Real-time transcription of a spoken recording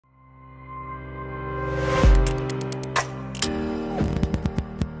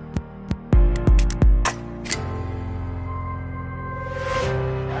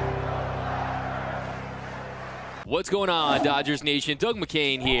What's going on, Dodgers Nation? Doug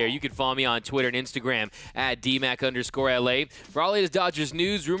McCain here. You can follow me on Twitter and Instagram at DMac_LA. For all latest Dodgers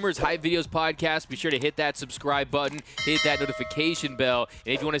news, rumors, hype videos, podcasts, be sure to hit that subscribe button, hit that notification bell,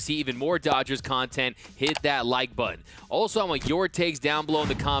 and if you want to see even more Dodgers content, hit that like button. Also, I want your takes down below in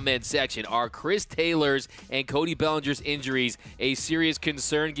the comment section. Are Chris Taylor's and Cody Bellinger's injuries a serious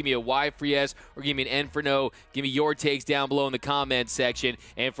concern? Give me a Y for yes or give me an N for no. Give me your takes down below in the comment section.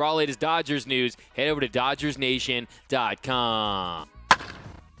 And for all latest Dodgers news, head over to DodgersNation.com.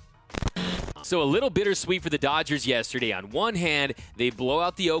 So a little bittersweet for the Dodgers yesterday. On one hand, they blow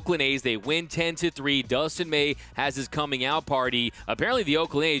out the Oakland A's. They win 10-3. Dustin May has his coming out party. Apparently, the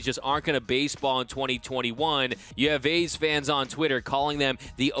Oakland A's just aren't going to baseball in 2021. You have A's fans on Twitter calling them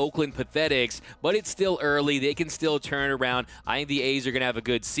the Oakland Pathetics, but it's still early. They can still turn around. I think the A's are going to have a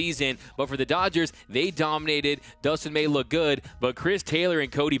good season. But for the Dodgers, they dominated. Dustin May looked good, but Chris Taylor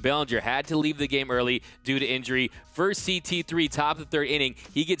and Cody Bellinger had to leave the game early due to injury. First CT3, top of the third inning,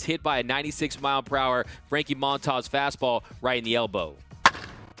 he gets hit by a 96-mile-per-hour Frankie Montas fastball right in the elbow.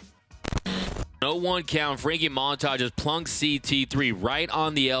 0-1 count. Frankie Montas just plunks CT3 right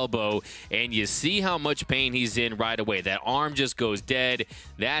on the elbow, and you see how much pain he's in right away. That arm just goes dead.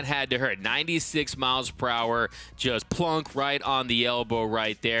 That had to hurt. 96 miles per hour, just plunk right on the elbow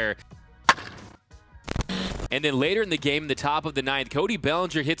right there. And then later in the game, in the top of the ninth, Cody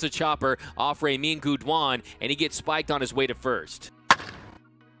Bellinger hits a chopper off Ramin Gudwan, and he gets spiked on his way to first.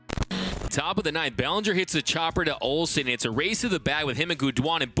 Top of the ninth, Bellinger hits a chopper to Olsen. It's a race to the bag with him and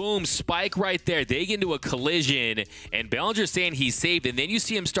Gudwan, and boom, spike right there. They get into a collision, and Bellinger's saying he's saved, and then you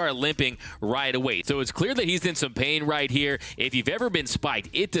see him start limping right away. So it's clear that he's in some pain right here. If you've ever been spiked,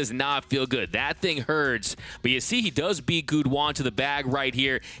 it does not feel good. That thing hurts. But you see he does beat Gudwan to the bag right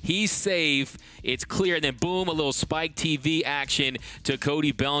here. He's safe. It's clear, and then boom, a little spike TV action to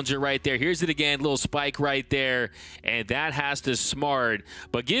Cody Bellinger right there. Here's it again, little spike right there, and that has to smart.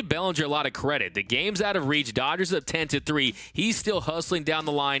 But give Bellinger a lot of credit. The game's out of reach. Dodgers up 10-3. He's still hustling down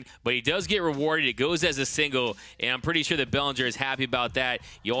the line, but he does get rewarded. It goes as a single, and I'm pretty sure that Bellinger is happy about that.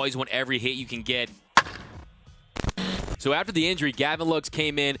 You always want every hit you can get. So after the injury, Gavin Lux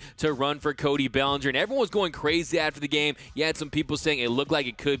came in to run for Cody Bellinger, and everyone was going crazy after the game. You had some people saying it looked like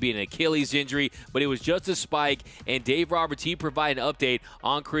it could be an Achilles injury, but it was just a spike, and Dave Roberts, he provided an update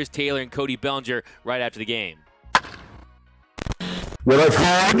on Chris Taylor and Cody Bellinger right after the game. What I've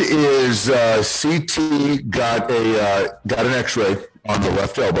heard is CT got an X-ray on the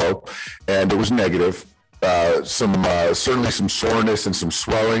left elbow, and it was negative. Certainly some soreness and some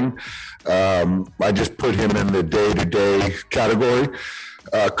swelling. I just put him in the day-to-day category.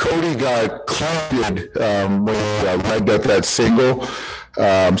 Cody got clumped when he legged up that single.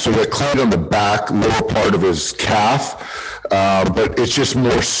 So he got clumped on the back lower part of his calf. But it's just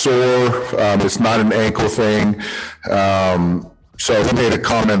more sore. It's not an ankle thing. So he made a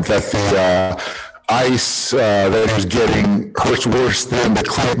comment that the ice that he was getting hurts worse than the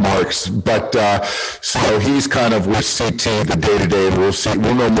clamp marks. But so he's kind of with CT the day-to-day, and we'll see.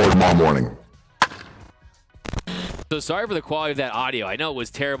 We'll know more tomorrow morning. So sorry for the quality of that audio. I know it was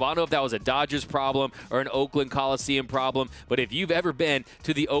terrible. I don't know if that was a Dodgers problem or an Oakland Coliseum problem, but if you've ever been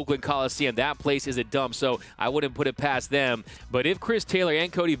to the Oakland Coliseum, that place is a dump, so I wouldn't put it past them. But if Chris Taylor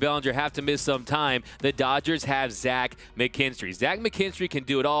and Cody Bellinger have to miss some time, the Dodgers have Zach McKinstry. Zach McKinstry can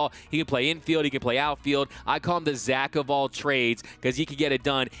do it all. He can play infield. He can play outfield. I call him the Zach of all trades because he can get it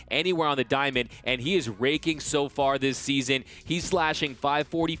done anywhere on the diamond, and he is raking so far this season. He's slashing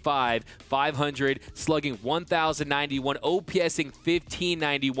 .545, .500, slugging .1,091, OPSing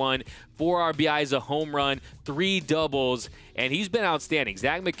 .1591, 4 RBIs, a home run, 3 doubles, and he's been outstanding.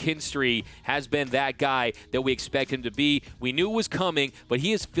 Zach McKinstry has been that guy that we expect him to be. We knew it was coming, but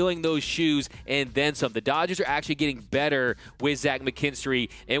he is filling those shoes and then some. The Dodgers are actually getting better with Zach McKinstry,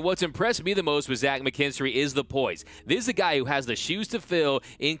 and what's impressed me the most with Zach McKinstry is the poise. This is a guy who has the shoes to fill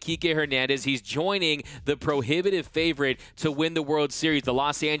in Kike Hernandez. He's joining the prohibitive favorite to win the World Series, the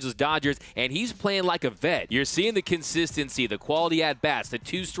Los Angeles Dodgers, and he's playing like a vet. You're seeing the consistency, the quality at-bats, the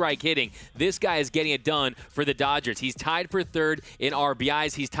two-strike hitting. This guy is getting it done for the Dodgers. He's tied for third in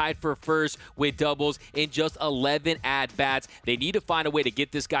RBIs. He's tied for first with doubles in just 11 at-bats. They need to find a way to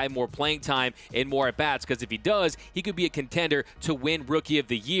get this guy more playing time and more at-bats, because if he does, he could be a contender to win Rookie of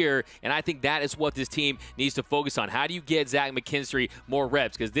the Year, and I think that is what this team needs to focus on. How do you get Zach McKinstry more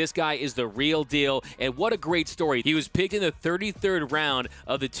reps? Because this guy is the real deal, and what a great story. He was picked in the 33rd round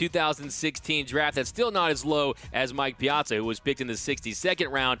of the 2016 draft. That's still not as low as Mike Piazza, who was picked in the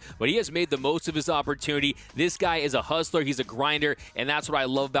 62nd round, but he has made the most of his opportunity. This guy is a hustler. He's a grinder, and that's what I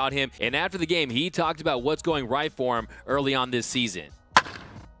love about him. And after the game, he talked about what's going right for him early on this season.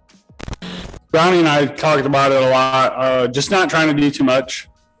 Brownie and I talked about it a lot. Just not trying to do too much.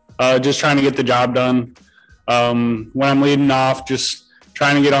 Just trying to get the job done. When I'm leading off, just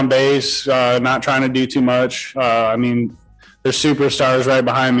trying to get on base, not trying to do too much. I mean, there's superstars right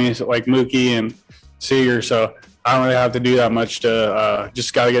behind me, like Mookie and Seager, so I don't really have to do that much to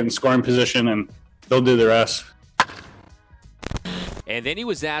just got to get in scoring position, and they'll do the rest. And then he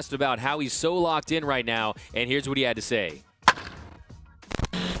was asked about how he's so locked in right now, and here's what he had to say.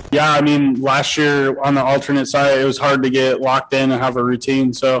 Yeah, I mean, last year on the alternate side, it was hard to get locked in and have a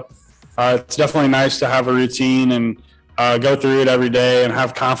routine. So it's definitely nice to have a routine and go through it every day and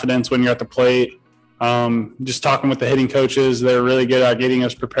have confidence when you're at the plate. Just talking with the hitting coaches, they're really good at getting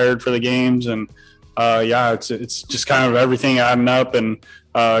us prepared for the games. And, yeah, it's just kind of everything adding up. And,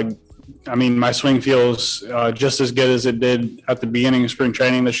 I mean, my swing feels just as good as it did at the beginning of spring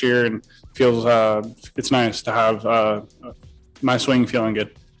training this year, and feels it's nice to have my swing feeling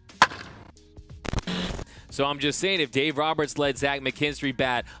good. So I'm just saying, if Dave Roberts led Zach McKinstry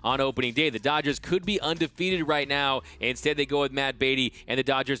bat on opening day, the Dodgers could be undefeated right now. Instead, they go with Matt Beatty, and the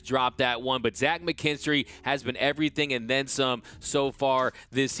Dodgers drop that one. But Zach McKinstry has been everything and then some so far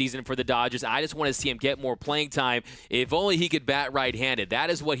this season for the Dodgers. I just want to see him get more playing time. If only he could bat right-handed. That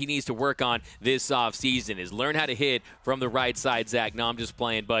is what he needs to work on this offseason, is learn how to hit from the right side, Zach. No, I'm just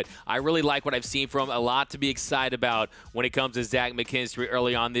playing. But I really like what I've seen from him. A lot to be excited about when it comes to Zach McKinstry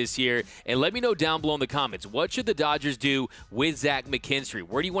early on this year. And let me know down below in the comments, what should the Dodgers do with Zach McKinstry?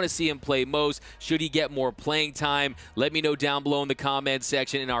 Where do you want to see him play most? Should he get more playing time? Let me know down below in the comments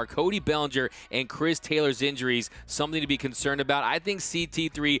section. And are Cody Bellinger and Chris Taylor's injuries something to be concerned about? I think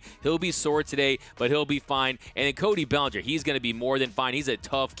CT3, he'll be sore today, but he'll be fine. And then Cody Bellinger, he's going to be more than fine. He's a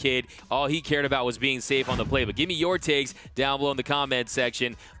tough kid. All he cared about was being safe on the plate. But give me your takes down below in the comments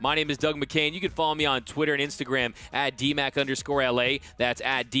section. My name is Doug McCain. You can follow me on Twitter and Instagram at DMAC_LA. That's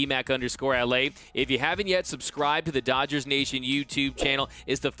at DMAC_LA. If you haven't yet, subscribe to the Dodgers Nation YouTube channel.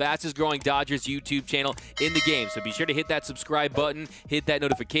 It's the fastest growing Dodgers YouTube channel in the game. So be sure to hit that subscribe button, hit that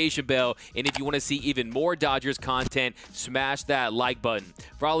notification bell, and if you want to see even more Dodgers content, smash that like button.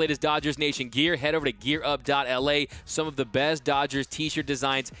 For all latest Dodgers Nation gear, head over to gearup.la. Some of the best Dodgers t-shirt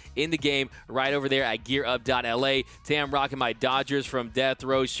designs in the game right over there at gearup.la. Today I'm rocking my Dodgers from Death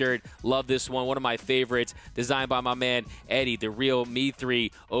Row shirt. Love this one of my favorites, designed by my man Eddie, the real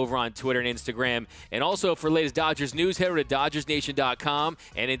Me3, over on Twitter and Instagram. And also for latest Dodgers news, head over to DodgersNation.com.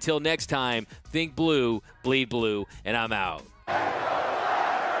 And until next time, think blue, bleed blue, and I'm out.